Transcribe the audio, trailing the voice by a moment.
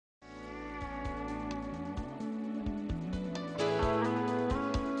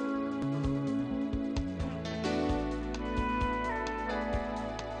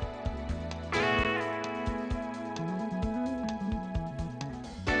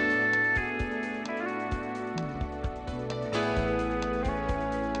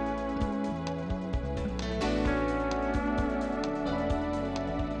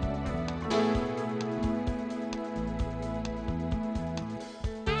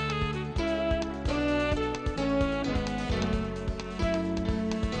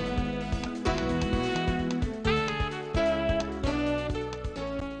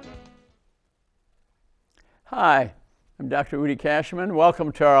Hi, I'm Dr. Rudy Cashman.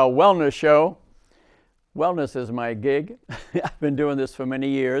 Welcome to our wellness show. Wellness is my gig. I've been doing this for many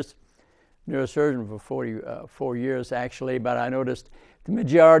years. Neurosurgeon for 44 years actually, but I noticed the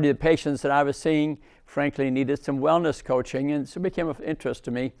majority of the patients that I was seeing frankly needed some wellness coaching, and so it became of interest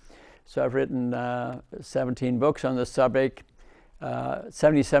to me. So I've written 17 books on the subject,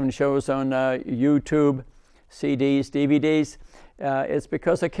 77 shows on YouTube, CDs, DVDs. It's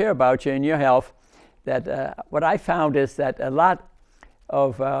because I care about you and your health that what I found is that a lot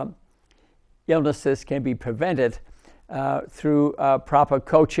of illnesses can be prevented through proper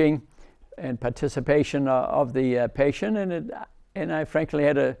coaching and participation of the patient, and I frankly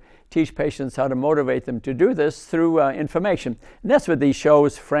had to teach patients how to motivate them to do this through information. And that's what these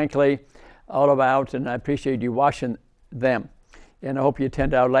shows, frankly, all about, and I appreciate you watching them. And I hope you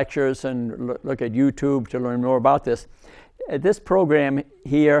attend our lectures and look at YouTube to learn more about this. This program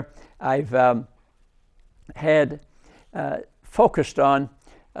here, I've had focused on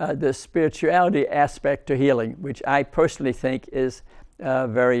the spirituality aspect to healing, which I personally think is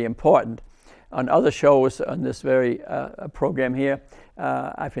very important. On other shows on this very program here,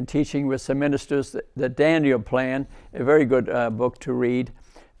 I've been teaching with some ministers the Daniel Plan, a very good book to read,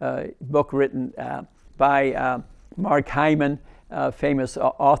 book written by Mark Hyman, famous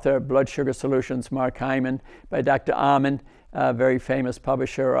author, Blood Sugar Solutions, Mark Hyman, by Dr. Amen, very famous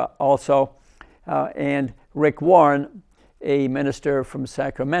publisher also, and Rick Warren, a minister from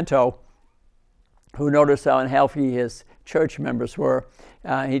Sacramento, who noticed how unhealthy his church members were.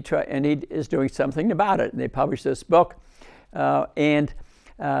 He is doing something about it. And they published this book, and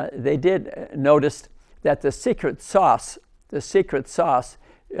they did notice that the secret sauce to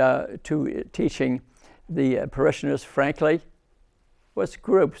teaching the parishioners, frankly, was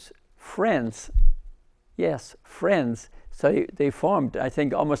groups, friends. Yes, friends. So they formed, I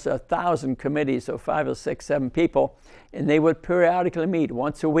think, almost 1,000 committees of 5 or 6, 7 people, and they would periodically meet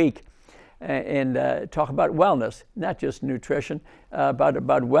once a week and talk about wellness, not just nutrition, but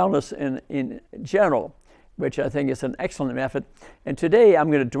about wellness in general, which I think is an excellent method. And today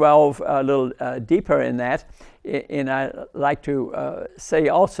I'm going to delve a little deeper in that, and I like to say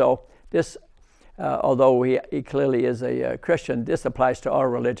also this, although he clearly is a Christian, this applies to all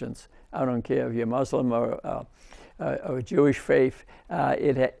religions. I don't care if you're Muslim or Jewish faith,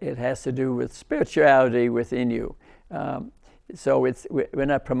 it has to do with spirituality within you. So we're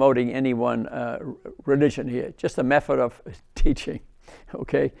not promoting any one religion here, just a method of teaching,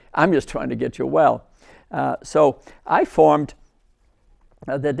 okay? I'm just trying to get you well. So I formed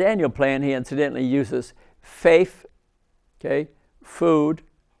the Daniel Plan. He incidentally uses faith, okay, food,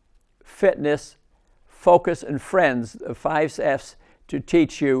 fitness, focus, and friends, the 5 F's, to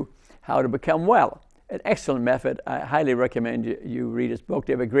teach you how to become well. An excellent method. I highly recommend you read his book.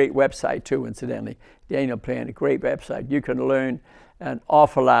 They have a great website too, incidentally. Daniel Plan, a great website. You can learn an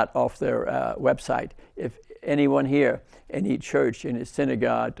awful lot off their website. If anyone here, any church, any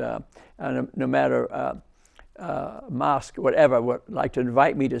synagogue, no matter mosque, whatever, would like to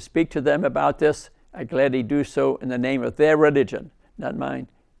invite me to speak to them about this, I gladly do so in the name of their religion, not mine,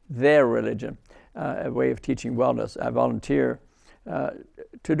 their religion, a way of teaching wellness. I volunteer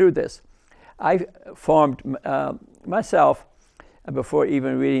to do this. I formed myself, before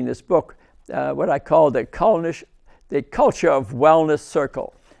even reading this book, what I call the Culture of Wellness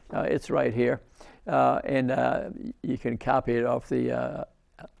Circle. It's right here, and you can copy it off the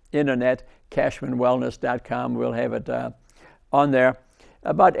internet, cashmanwellness.com. We'll have it on there.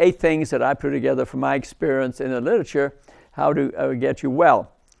 About 8 things that I put together from my experience in the literature, how to get you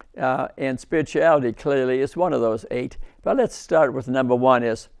well. And spirituality clearly is one of those 8. But let's start with number 1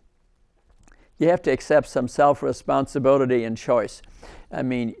 is, you have to accept some self-responsibility and choice. I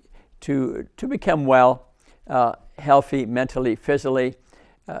mean, to become well, healthy mentally, physically,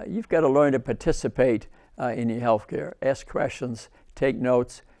 you've got to learn to participate in your health care. Ask questions, take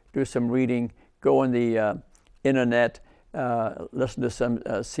notes, do some reading, go on the internet, listen to some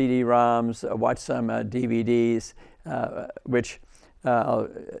CD-ROMs, watch some DVDs, which I'll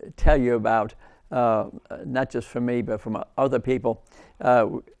tell you about, not just from me, but from other people.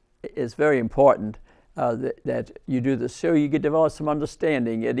 It's very important that you do this so you can develop some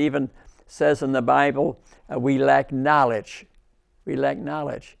understanding. It even says in the Bible, we lack knowledge. We lack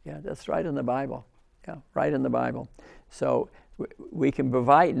knowledge. Yeah, that's right in the Bible. Yeah, right in the Bible. So we can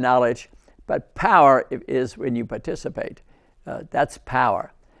provide knowledge, but power is when you participate. That's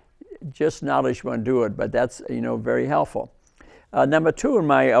power. Just knowledge won't do it, but that's, very helpful. Number 2 in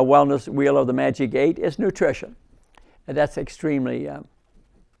my wellness wheel of the Magic 8 is nutrition. And that's extremely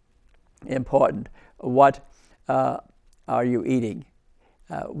important. What are you eating?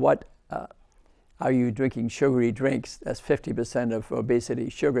 What Are you drinking sugary drinks? That's 50% of obesity.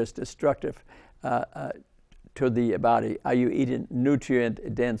 Sugar is destructive to the body. Are you eating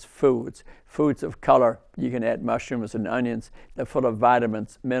nutrient-dense foods? Foods of color. You can add mushrooms and onions. They're full of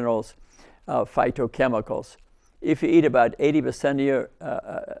vitamins, minerals, phytochemicals. If you eat about 80% of your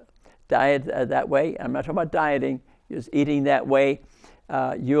diet that way, I'm not talking about dieting, just eating that way,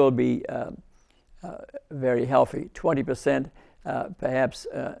 you'll be very healthy. 20% perhaps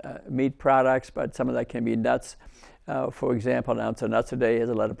meat products, but some of that can be nuts. For example, an ounce of nuts a day has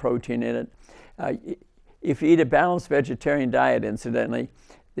a lot of protein in it. If you eat a balanced vegetarian diet, incidentally,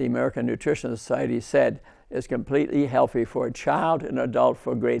 the American Nutrition Society said is completely healthy for a child and adult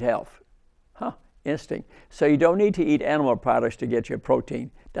for great health. Huh, interesting. So you don't need to eat animal products to get your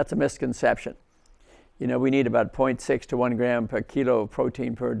protein. That's a misconception. You know, we need about 0.6 to 1 gram per kilo of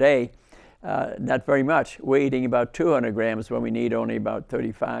protein per day. Not very much. We're eating about 200 grams when we need only about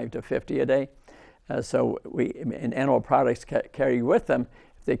 35 to 50 a day. So and animal products carry with them,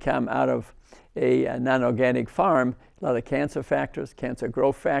 if they come out of a non-organic farm, a lot of cancer factors, cancer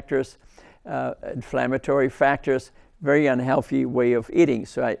growth factors, inflammatory factors, very unhealthy way of eating.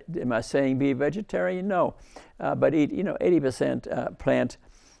 So am I saying be a vegetarian? No. But eat, 80% plant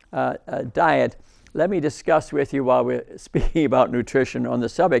diet. Let me discuss with you while we're speaking about nutrition on the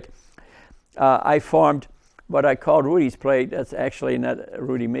subject. I formed what I called Rudy's Plate. That's actually not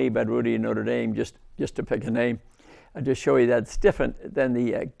Rudy me, but Rudy in Notre Dame, just to pick a name. I'll just show you that it's different than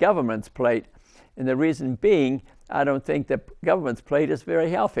the government's plate. And the reason being, I don't think the government's plate is very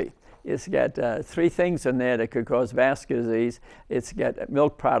healthy. It's got 3 things in there that could cause vascular disease. It's got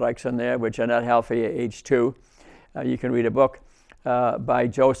milk products in there, which are not healthy at age 2. You can read a book by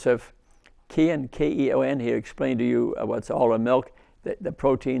Joseph Keon, K-E-O-N. He explained to you what's all in milk, the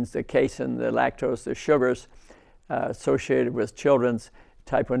proteins, the casein, the lactose, the sugars associated with children's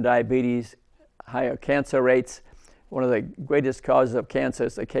type 1 diabetes, higher cancer rates. One of the greatest causes of cancer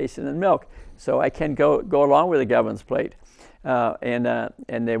is the casein in milk. So I can go along with the government's plate. And the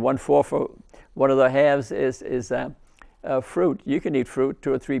 1/4 one of the halves is fruit. You can eat fruit,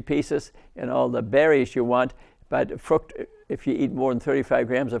 2 or 3 pieces, and all the berries you want. But if you eat more than 35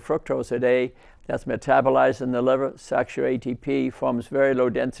 grams of fructose a day, that's metabolized in the liver, sucks your ATP, forms very low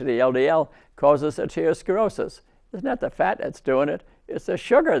density LDL, causes atherosclerosis. It's not the fat that's doing it, it's the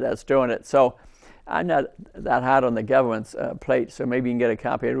sugar that's doing it. So I'm not that hard on the government's plate, so maybe you can get a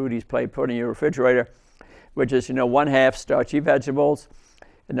copy of Rudy's Plate, put in your refrigerator, which is, 1/2 starchy vegetables,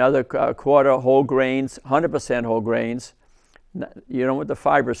 another 1/4 whole grains, 100% whole grains. You don't want the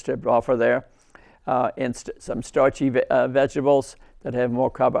fiber stripped off of there. And some starchy vegetables that have more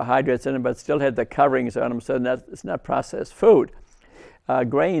carbohydrates in them, but still have the coverings on them, so it's not processed food.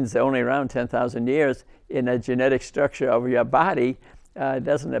 Grains, only around 10,000 years in the genetic structure of your body,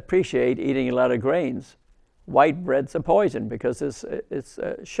 doesn't appreciate eating a lot of grains. White bread's a poison because it's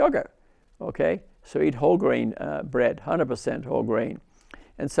sugar, okay? So eat whole grain bread, 100% whole grain.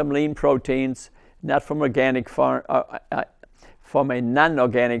 And some lean proteins, not from organic farm, from a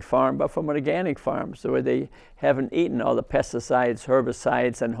non-organic farm, but from an organic farm, so where they haven't eaten all the pesticides,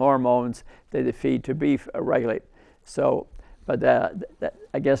 herbicides, and hormones that they feed to beef regularly. So, but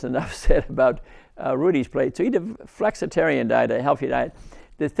I guess enough said about Rudy's Plate. So eat a flexitarian diet, a healthy diet.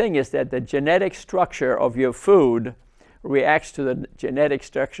 The thing is that the genetic structure of your food reacts to the genetic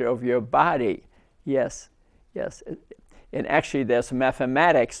structure of your body. Yes. And actually there's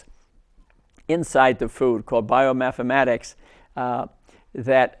mathematics inside the food called biomathematics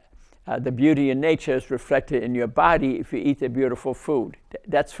that the beauty in nature is reflected in your body if you eat the beautiful food.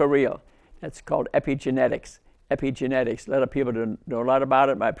 That's for real. That's called epigenetics. Epigenetics. A lot of people don't know a lot about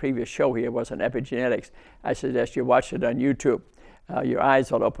it. My previous show here was on epigenetics. I suggest you watch it on YouTube. Your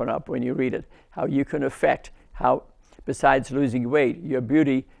eyes will open up when you read it. How you can affect how, besides losing weight, your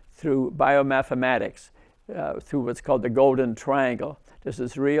beauty through biomathematics, through what's called the golden triangle. This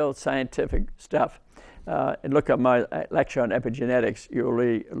is real scientific stuff. And look at my lecture on epigenetics. You'll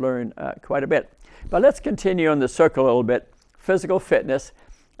really learn quite a bit. But let's continue on the circle a little bit. Physical fitness,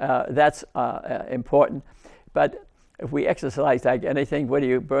 that's important. But if we exercise like anything, what do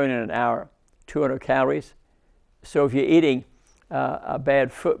you burn in an hour? 200 calories. So if you're eating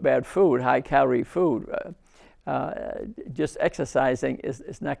bad food, high-calorie food, just exercising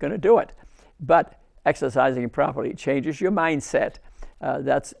is not going to do it. But exercising properly changes your mindset.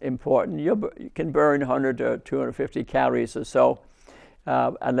 That's important. You can burn 100 to 250 calories or so,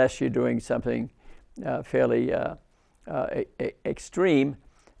 unless you're doing something fairly extreme,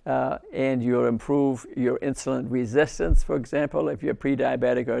 and you'll improve your insulin resistance, for example, if you're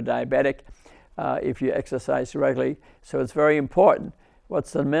pre-diabetic or diabetic, if you exercise regularly. So it's very important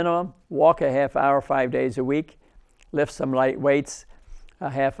What's the minimum? Walk a half hour 5 days a week. Lift some light weights a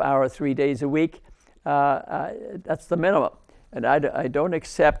half hour 3 days a week. That's the minimum. And I don't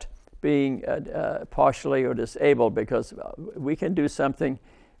accept being partially or disabled, because we can do something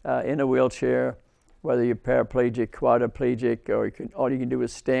in a wheelchair, whether you're paraplegic, quadriplegic, or all you can do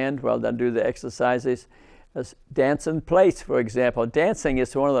is stand. Well, then do the exercises. Dance in place, for example. Dancing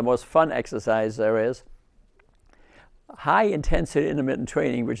is one of the most fun exercises there is. High intensity intermittent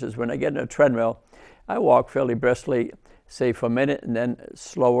training, which is when I get in a treadmill, I walk fairly briskly, say for a minute, and then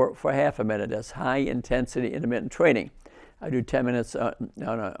slower for half a minute. That's high intensity intermittent training. I do 10 minutes on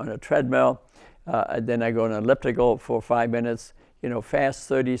a treadmill, then I go on an elliptical for 5 minutes, fast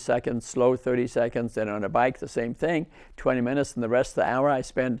 30 seconds, slow 30 seconds, then on a bike the same thing, 20 minutes, and the rest of the hour I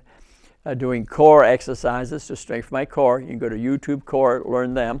spend doing core exercises to strengthen my core. You can go to YouTube Core,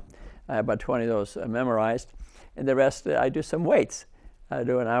 learn them. I have about 20 of those memorized. And the rest, I do some weights. I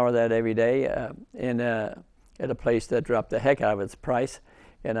do an hour of that every day at a place that dropped the heck out of its price.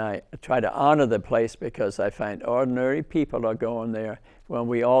 And I try to honor the place, because I find ordinary people are going there when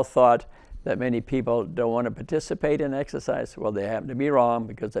we all thought that many people don't want to participate in exercise. Well, they happen to be wrong,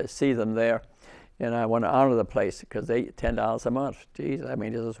 because I see them there. And I want to honor the place, because they $10 a month. Geez, I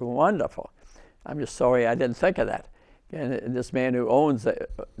mean, this is wonderful. I'm just sorry I didn't think of that. And this man who owns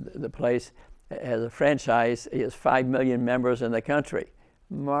the place has a franchise. He has 5 million members in the country.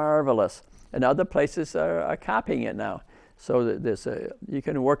 Marvelous. And other places are copying it now. So you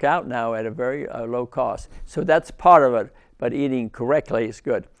can work out now at a very low cost. So that's part of it, but eating correctly is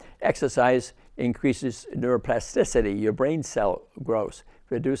good. Exercise increases neuroplasticity. Your brain cell grows,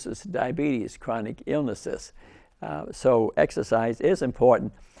 reduces diabetes, chronic illnesses. So exercise is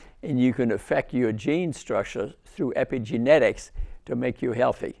important, and you can affect your gene structure through epigenetics to make you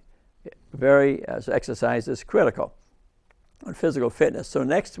healthy. So exercise is critical on physical fitness. So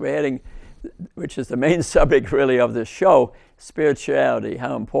next we're heading, which is the main subject really of this show, spirituality,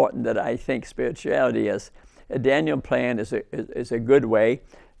 how important that I think spirituality is. A Daniel plan is a good way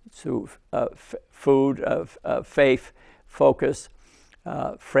to food, faith, focus,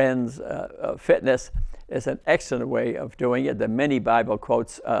 friends, fitness is an excellent way of doing it. There are many Bible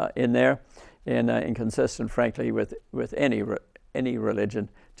quotes in there, and inconsistent, frankly, with any religion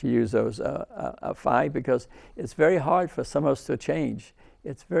to use those 5, because it's very hard for some of us to change.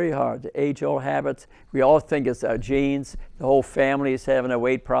 It's very hard. The age-old habits, we all think it's our genes. The whole family is having a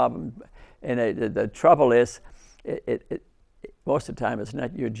weight problem. And the trouble is, most of the time, it's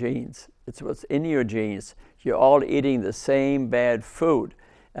not your genes. It's what's in your genes. You're all eating the same bad food.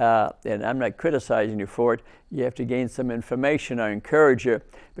 And I'm not criticizing you for it. You have to gain some information. I encourage you,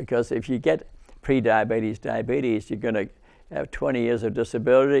 because if you get pre-diabetes, diabetes, you're going to have 20 years of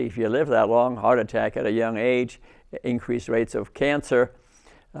disability. If you live that long, heart attack at a young age, increased rates of cancer.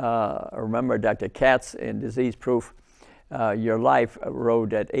 Remember Dr. Katz in Disease Proof Your Life wrote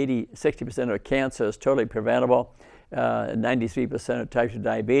that 60% of cancer is totally preventable, 93% of types of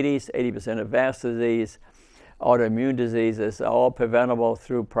diabetes, 80% of vascular disease, autoimmune diseases, all preventable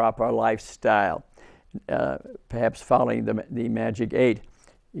through proper lifestyle. Perhaps following the Magic 8.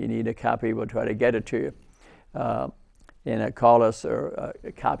 You need a copy, we'll try to get it to you. And call us or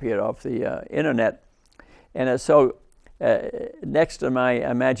copy it off the internet. And so next to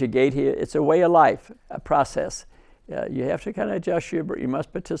my Magic 8 here, it's a way of life, a process. You have to kind of adjust you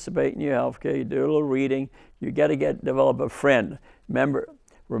must participate in your health care. You do a little reading. You got to develop a friend. Remember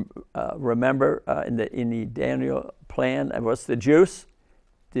in the Daniel plan, what's the juice?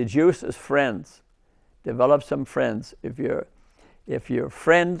 The juice is friends. Develop some friends. If your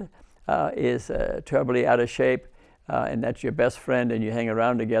friend is terribly out of shape, and that's your best friend, and you hang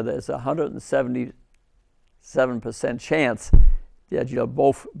around together, it's 177% chance that you'll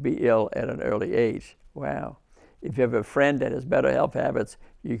both be ill at an early age. Wow. If you have a friend that has better health habits,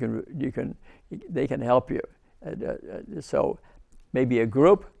 they can help you. So maybe a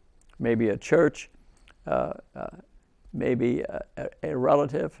group, maybe a church, maybe a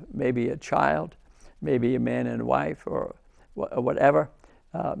relative, maybe a child, maybe a man and wife, or whatever,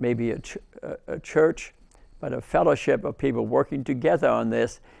 maybe a church, but a fellowship of people working together on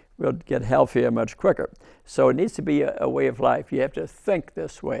this will get healthier much quicker. So it needs to be a way of life. You have to think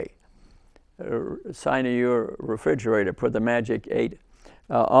this way. Sign in your refrigerator, put the Magic 8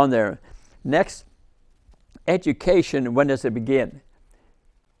 on there. Next, education, when does it begin?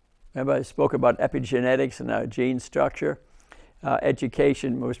 Remember I spoke about epigenetics and our gene structure?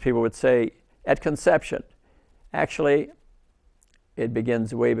 Education, most people would say, at conception. Actually, it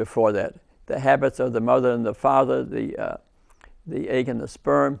begins way before that. The habits of the mother and the father, the egg and the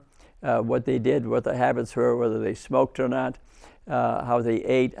sperm, what they did, what the habits were, whether they smoked or not, how they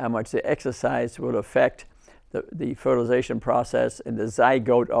ate, how much they exercised will affect the fertilization process in the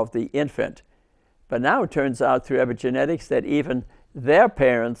zygote of the infant. But now it turns out through epigenetics that even their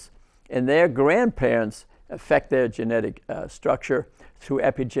parents and their grandparents affect their genetic structure through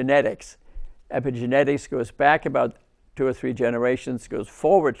epigenetics. Epigenetics goes back about 2 or 3 generations, goes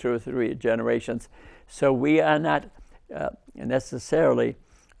forward 2 or 3 generations. So we are not necessarily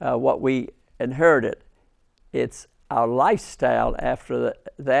what we inherited. It's our lifestyle after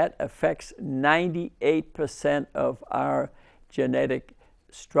that affects 98% of our genetic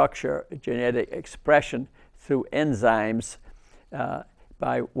structure, genetic expression through enzymes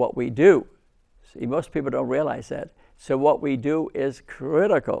by what we do. See, most people don't realize that. So what we do is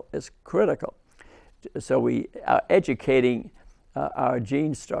critical, So we are educating our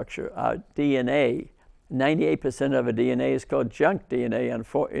gene structure, our DNA. 98% of a DNA is called junk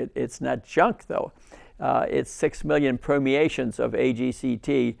DNA. It's not junk though. It's 6 million permeations of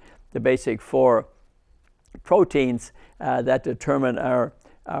AGCT, the basic 4 proteins that determine our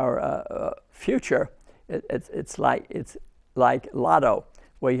future. It's like lotto,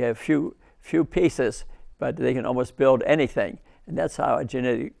 where you have few pieces, but they can almost build anything. And that's how a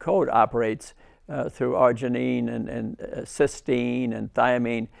genetic code operates through arginine and cysteine and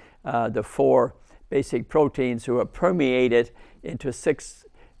thiamine, the 4 basic proteins who are permeated into 6,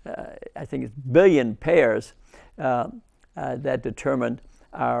 I think it's billion pairs that determine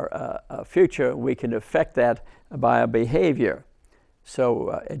our future. We can affect that by our behavior.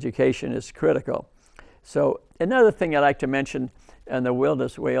 So education is critical. So another thing I'd like to mention in the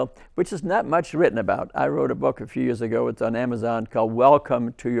wilderness whale, which is not much written about. I wrote a book a few years ago, it's on Amazon, called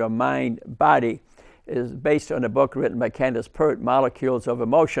Welcome to Your Mind Body. It is based on a book written by Candace Pert, Molecules of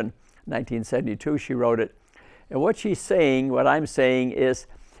Emotion. 1972 she wrote it. And what she's saying, what I'm saying is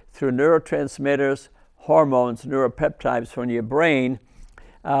through neurotransmitters, hormones, neuropeptides from your brain,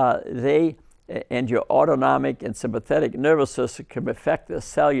 they and your autonomic and sympathetic nervous system can affect the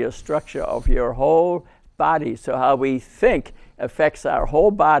cellular structure of your whole body. So how we think affects our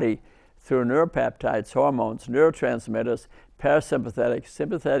whole body through neuropeptides, hormones, neurotransmitters, parasympathetic,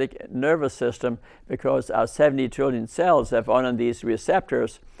 sympathetic nervous system, because our 70 trillion cells have one of these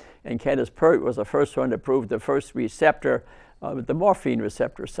receptors. And Candace Pert was the first one to prove the first receptor, the morphine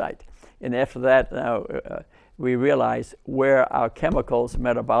receptor site. And after that, now we realize where our chemicals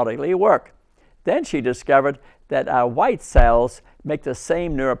metabolically work. Then she discovered that our white cells make the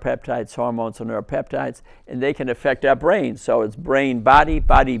same neuropeptides, hormones, and neuropeptides, and they can affect our brain. So it's brain, body,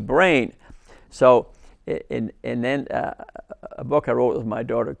 body, brain. So, and then a book I wrote with my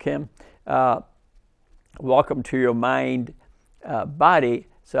daughter Kim, Welcome to Your Mind Body.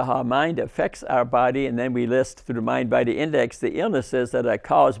 So how mind affects our body, and then we list through the Mind-Body Index the illnesses that are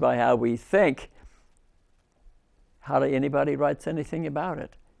caused by how we think. Hardly anybody writes anything about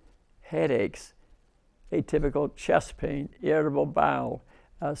it. Headaches, atypical chest pain, irritable bowel,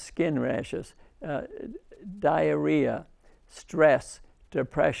 skin rashes, diarrhea, stress,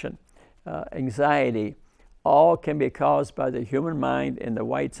 depression, anxiety, all can be caused by the human mind and the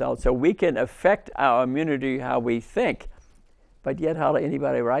white cell. So we can affect our immunity how we think, but yet hardly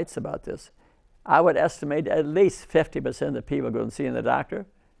anybody writes about this. I would estimate at least 50% of the people go and see the doctor.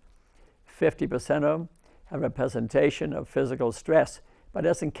 50% of them have a presentation of physical stress, but it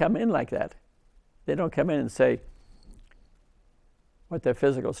doesn't come in like that. They don't come in and say what their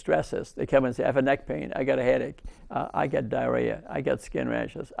physical stress is. They come in and say, I have a neck pain, I got a headache, I got diarrhea, I got skin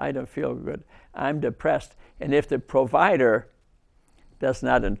rashes, I don't feel good, I'm depressed. And if the provider does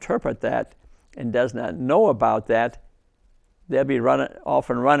not interpret that and does not know about that, they'll be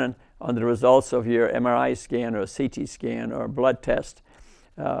often running on the results of your MRI scan or CT scan or blood test.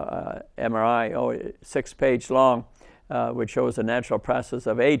 MRI, 6-page long, which shows the natural process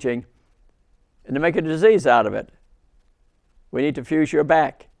of aging, and to make a disease out of it. We need to fuse your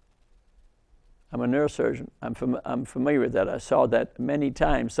back. I'm a neurosurgeon. I'm familiar with that. I saw that many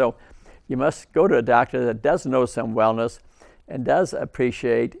times. So you must go to a doctor that does know some wellness and does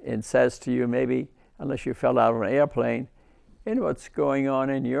appreciate and says to you, maybe, unless you fell out of an airplane, and what's going on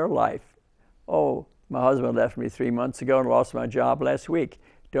in your life. Oh, my husband left me 3 months ago and lost my job last week.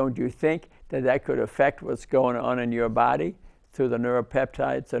 Don't you think that that could affect what's going on in your body through the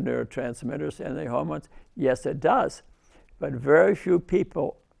neuropeptides, the neurotransmitters, and the hormones? Yes, it does. But very few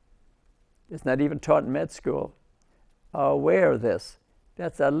people, it's not even taught in med school, are aware of this.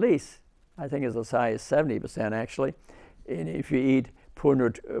 That's at least, I think it's as high as 70% actually. And if you eat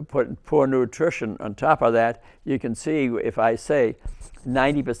put poor nutrition on top of that, you can see if I say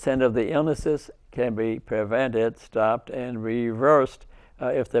 90% of the illnesses can be prevented, stopped, and reversed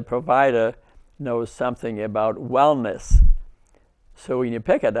if the provider knows something about wellness. So when you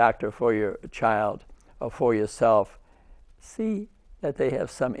pick a doctor for your child or for yourself, see that they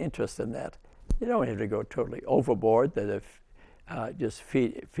have some interest in that. You don't have to go totally overboard, that if just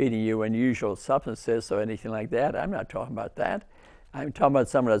feeding you unusual substances or anything like that. I'm not talking about that. I'm talking about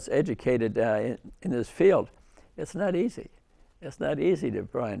someone that's educated in this field. It's not easy. It's not easy to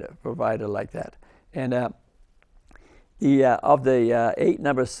find a provider like that. And of the 8,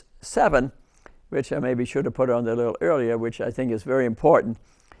 number 7, which I maybe should have put on there a little earlier, which I think is very important,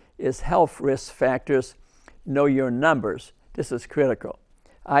 is health risk factors. Know your numbers. This is critical.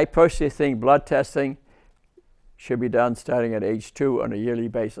 I personally think blood testing should be done starting at age 2 on a yearly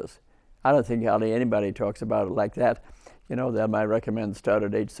basis. I don't think hardly anybody talks about it like that. You know, they might recommend start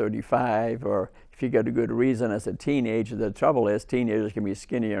at age 35, or if you get a good reason as a teenager. The trouble is teenagers can be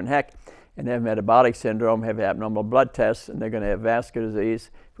skinnier than heck and have metabolic syndrome, have abnormal blood tests, and they're going to have vascular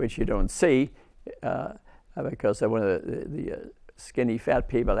disease, which you don't see because one of the skinny fat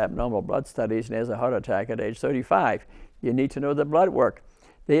people have abnormal blood studies and has a heart attack at age 35. You need to know the blood work.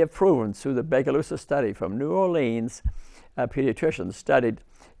 They have proven through the Begalusa study from New Orleans, pediatricians studied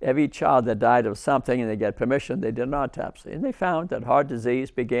every child that died of something and they get permission, they did an autopsy. And they found that heart disease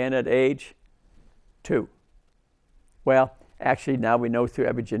began at age 2. Well, actually now we know through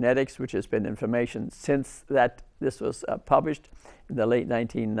epigenetics, which has been information since that this was published in the late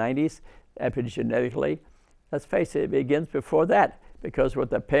 1990s, epigenetically. Let's face it, it begins before that, because what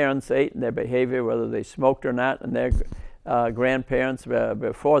the parents ate and their behavior, whether they smoked or not, and their grandparents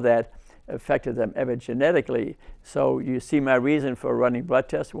before that affected them epigenetically. So you see my reason for running blood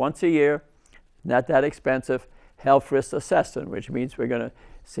tests once a year, not that expensive, health risk assessment, which means we're going to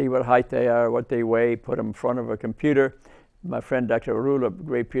see what height they are, what they weigh, put them in front of a computer. My friend Dr. Arula, a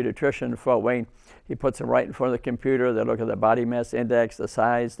great pediatrician in Fort Wayne, he puts them right in front of the computer. They look at the body mass index, the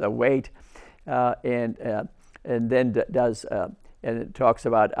size, the weight, and then and it talks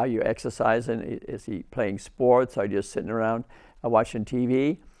about, are you exercising? Is he playing sports? Are you just sitting around watching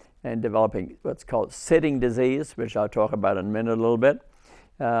TV? And developing what's called sitting disease, which I'll talk about in a minute a little bit.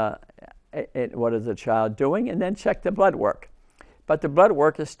 And what is the child doing? And then check the blood work. But the blood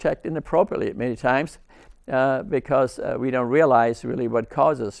work is checked inappropriately many times because we don't realize really what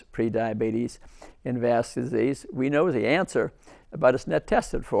causes prediabetes and vascular disease. We know the answer, but it's not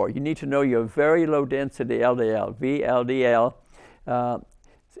tested for. You need to know your very low density LDL, VLDL.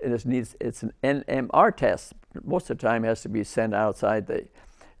 It's an NMR test. Most of the time it has to be sent outside the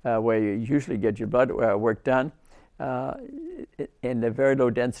where you usually get your blood work done. In the very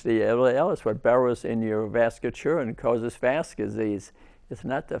low density LDL is what burrows in your vasculature and causes vascular disease. It's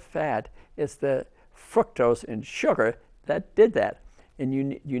not the fat, it's the fructose in sugar that did that. And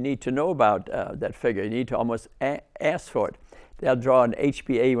you need to know about that figure. You need to almost ask for it. They'll draw an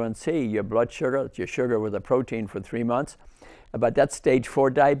HbA1c, your blood sugar, it's your sugar with a protein for 3 months, but that's stage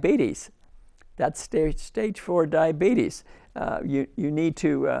 4 diabetes. That's stage 4 diabetes. You need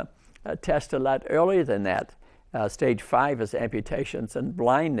to test a lot earlier than that. Stage 5 is amputations and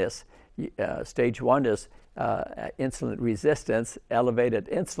blindness. Stage 1 is insulin resistance, elevated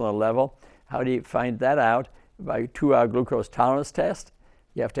insulin level. How do you find that out? By 2-hour glucose tolerance test.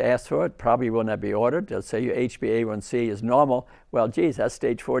 You have to ask for it. Probably will not be ordered. They'll say your HbA1c is normal. Well, geez, that's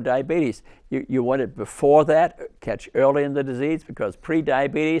stage 4 diabetes. You want it before that, catch early in the disease, because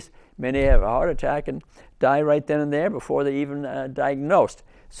pre-diabetes, many have a heart attack and die right then and there before they even diagnosed.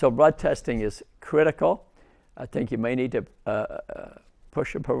 So blood testing is critical. I think you may need to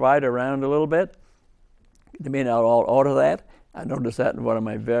push a provider around a little bit. They may not all order that. I noticed that in one of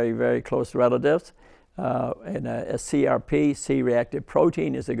my very, very close relatives. And a CRP, C-reactive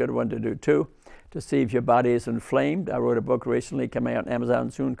protein, is a good one to do too, to see if your body is inflamed. I wrote a book recently coming out on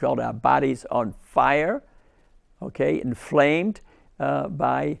Amazon soon called Our Bodies on Fire, okay, inflamed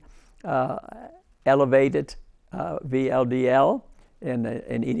by elevated VLDL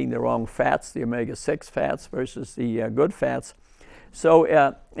and eating the wrong fats, the omega-6 fats versus the good fats. So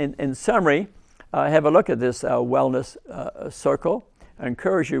in summary, have a look at this wellness circle. I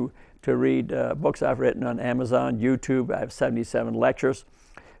encourage you to read books I've written on Amazon, YouTube. I have 77 lectures,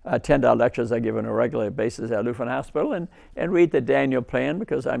 $10 lectures I give on a regular basis at Lutheran Hospital, and read the Daniel Plan,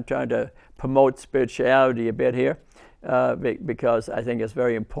 because I'm trying to promote spirituality a bit here, because I think it's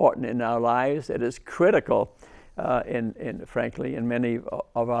very important in our lives. It is critical, frankly, in many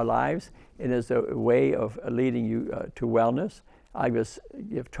of our lives. It is a way of leading you to wellness. I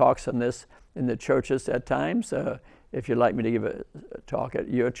give talks on this in the churches at times. If you'd like me to give a talk at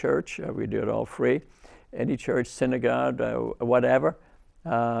your church, we do it all free. Any church, synagogue, whatever.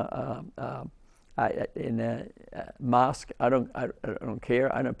 I in a mosque, I don't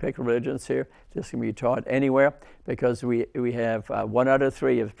care. I don't pick religions here. This can be taught anywhere because we have 1 out of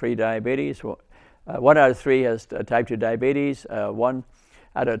 3 has pre-diabetes. 1 out of 3 has type 2 diabetes. 1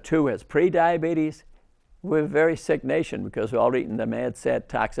 out of 2 has pre-diabetes. We're a very sick nation because we're all eating the mad, sad,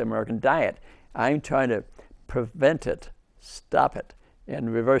 toxic American diet. I'm trying to prevent it, stop it,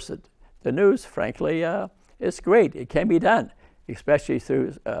 and reverse it. The news, frankly, is great. It can be done, especially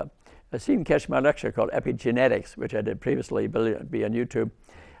through, I see you can catch my lecture called Epigenetics, which I did previously, be on YouTube,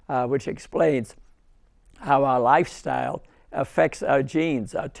 which explains how our lifestyle affects our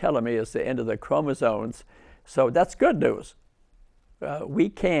genes, our telomeres, the end of the chromosomes. So that's good news. We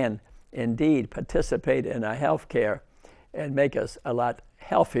can indeed participate in our health care and make us a lot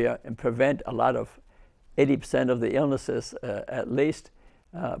healthier and prevent a lot of 80% of the illnesses at least.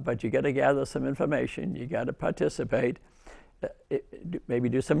 But you got to gather some information. You got to participate. Maybe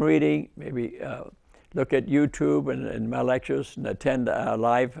do some reading. Maybe look at YouTube and my lectures and attend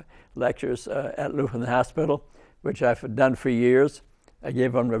live lectures at Lutheran Hospital, which I've done for years. I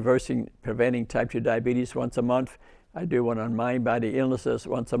give on preventing type 2 diabetes once a month. I do one on mind-body illnesses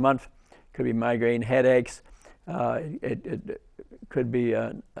once a month. Could be migraine, headaches. It could be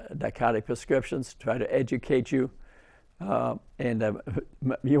narcotic prescriptions. Try to educate you.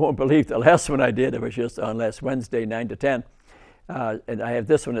 You won't believe the last one I did. It was just on last Wednesday, 9 to 10. And I have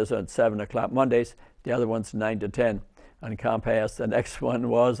this one is on 7 o'clock Mondays. The other one's 9 to 10 on Compass. The next one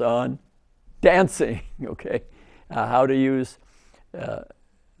was on dancing, okay? How to use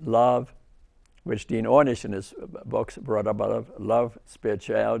love, which Dean Ornish in his books brought up out of love,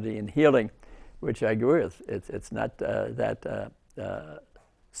 spirituality, and healing, which I agree with. It's not that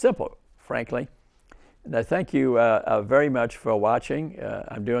simple, frankly. And I thank you very much for watching.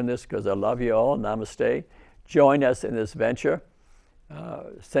 I'm doing this because I love you all. Namaste. Join us in this venture.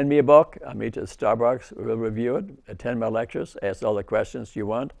 Send me a book. I'll meet you at Starbucks. We'll review it, attend my lectures, ask all the questions you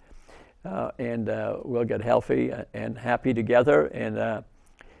want, and we'll get healthy and happy together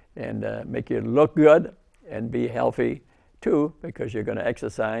and make you look good and be healthy too, because you're going to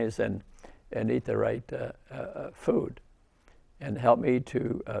exercise and eat the right food. And help me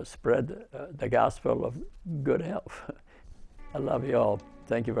to spread the gospel of good health. I love you all.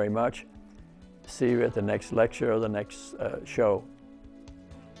 Thank you very much. See you at the next lecture or the next show.